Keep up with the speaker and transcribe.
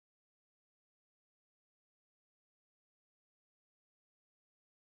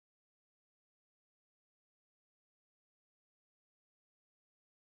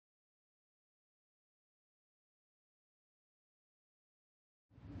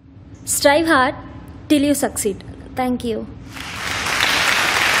Strive hard till you succeed. Thank you.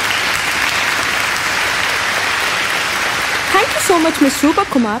 Thank you so much, Ms. Roopa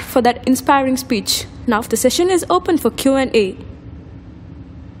Kumar, for that inspiring speech. Now the session is open for Q&A.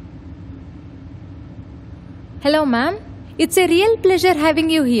 Hello, ma'am. It's a real pleasure having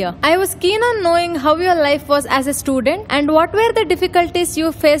you here. I was keen on knowing how your life was as a student and what were the difficulties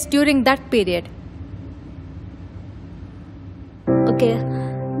you faced during that period. Okay,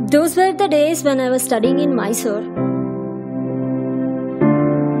 those were the days when I was studying in Mysore.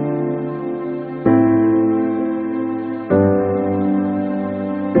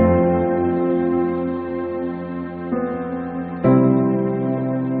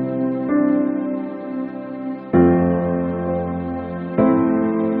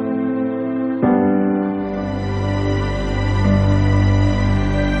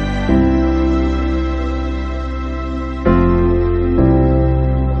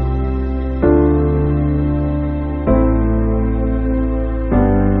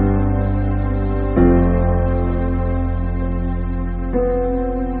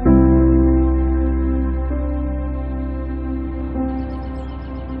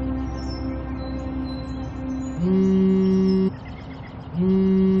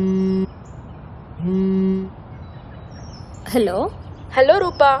 Hello hello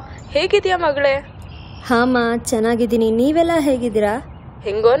Roopa, ಹೇಗಿದೆಯಾ ಮಗಳೇ? ಹಾಂ ಚೆನ್ನಾಗಿದ್ದೀನಿ. ನೀವೆಲ್ಲ ಹೇಗಿದ್ದೀರಾ?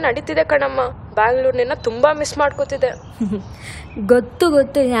 ಹೆಂಗೋ ನಡೀತಿದೆ ಕಣಮ್ಮ. ಬ್ಯಾಂಗ್ಳೂರ್ನ ತುಂಬಾ miss ಮಾಡ್ಕೋತಿದ್ದೆ.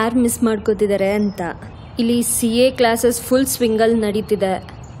 ಗೊತ್ತು ಯಾರು ಮಿಸ್ ಮಾಡ್ಕೋತಿದ್ದಾರೆ ಅಂತ. ಇಲ್ಲಿ CA ಕ್ಲಾಸಸ್ ಫುಲ್ ಸ್ವಿಂಗಲ್ಲಿ ನಡೀತಿದೆ.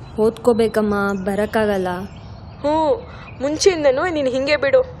 ಓದ್ಕೋಬೇಕಮ್ಮ, ಬರೋಕ್ಕಾಗಲ್ಲ. ಮುಂಚೆಯಿಂದನೂ ನೀನು ಹಿಂಗೆ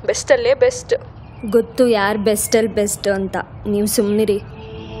ಬಿಡು, ಬೆಸ್ಟಲ್ಲೇ ಬೆಸ್ಟ್. ಗೊತ್ತು ಯಾರು ಬೆಸ್ಟಲ್ಲಿ ಬೆಸ್ಟ್ ಅಂತ. ನೀವು ಸುಮ್ಮನಿರಿ.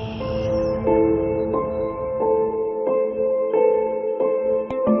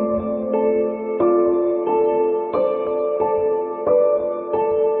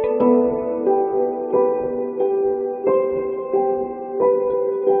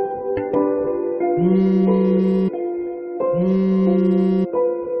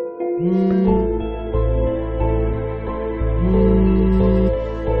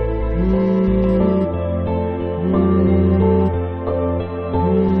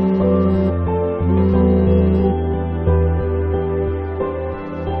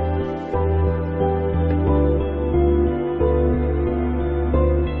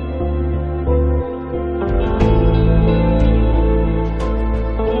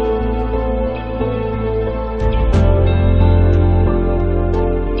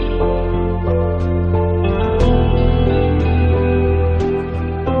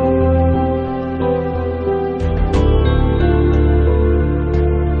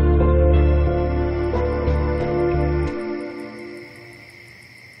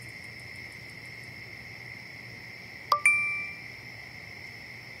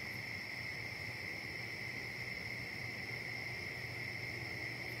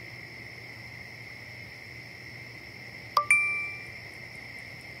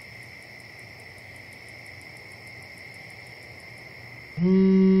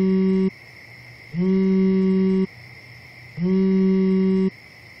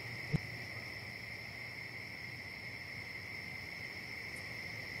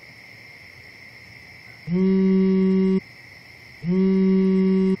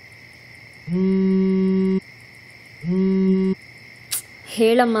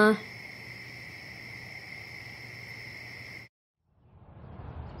 ಹೇಳಮ್ಮ.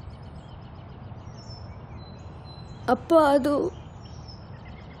 ಅಪ್ಪ ಅದು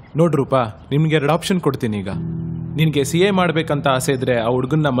ನೋಡ್ರೂಪಾ, ನಿಮ್ಗೆ 2 ಆಪ್ಷನ್ ಕೊಡ್ತೀನಿ. ಈಗ ನಿನಗೆ CA ಮಾಡ್ಬೇಕಂತ ಆಸೆ ಇದ್ರೆ ಆ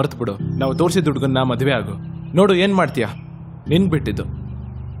ಹುಡುಗನ್ನ ಮರ್ತು ಬಿಡು. ನಾವು ತೋರಿಸಿದ ಹುಡುಗನ್ನ ಮದುವೆ ಆಗು. ನೋಡು ಏನು ಮಾಡ್ತೀಯಾ, ನಿನ್ ಬಿಟ್ಟಿದ್ದು.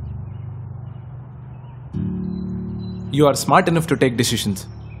 You are smart enough to take decisions.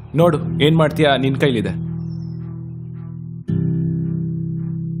 ನೋಡು ಏನು ಮಾಡ್ತೀಯಾ, ನಿನ್ನ ಕೈಲಿದೆ.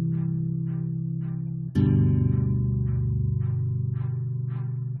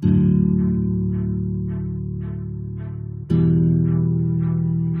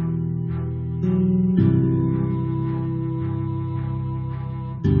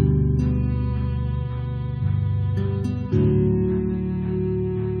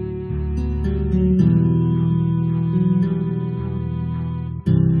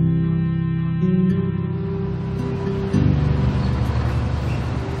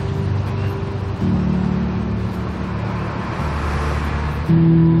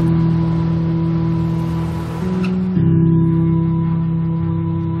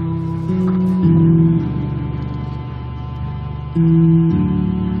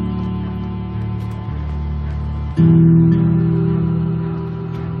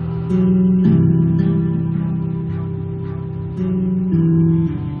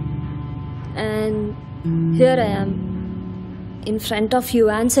 and here I am in front of you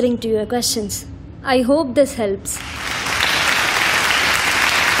answering to your questions. I hope this helps.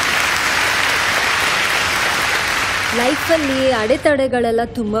 ಲೈಫಲ್ಲಿ ಅಡೆತಡೆಗಳೆಲ್ಲ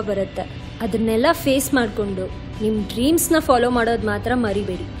ತುಂಬ ಬರುತ್ತೆ. ಅದನ್ನೆಲ್ಲ ಫೇಸ್ ಮಾಡಿಕೊಂಡು ನಿಮ್ಮ ಡ್ರೀಮ್ಸ್ನ ಫಾಲೋ ಮಾಡೋದು ಮಾತ್ರ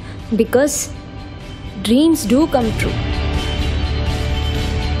ಮರಿಬೇಡಿ. Because dreams do come true.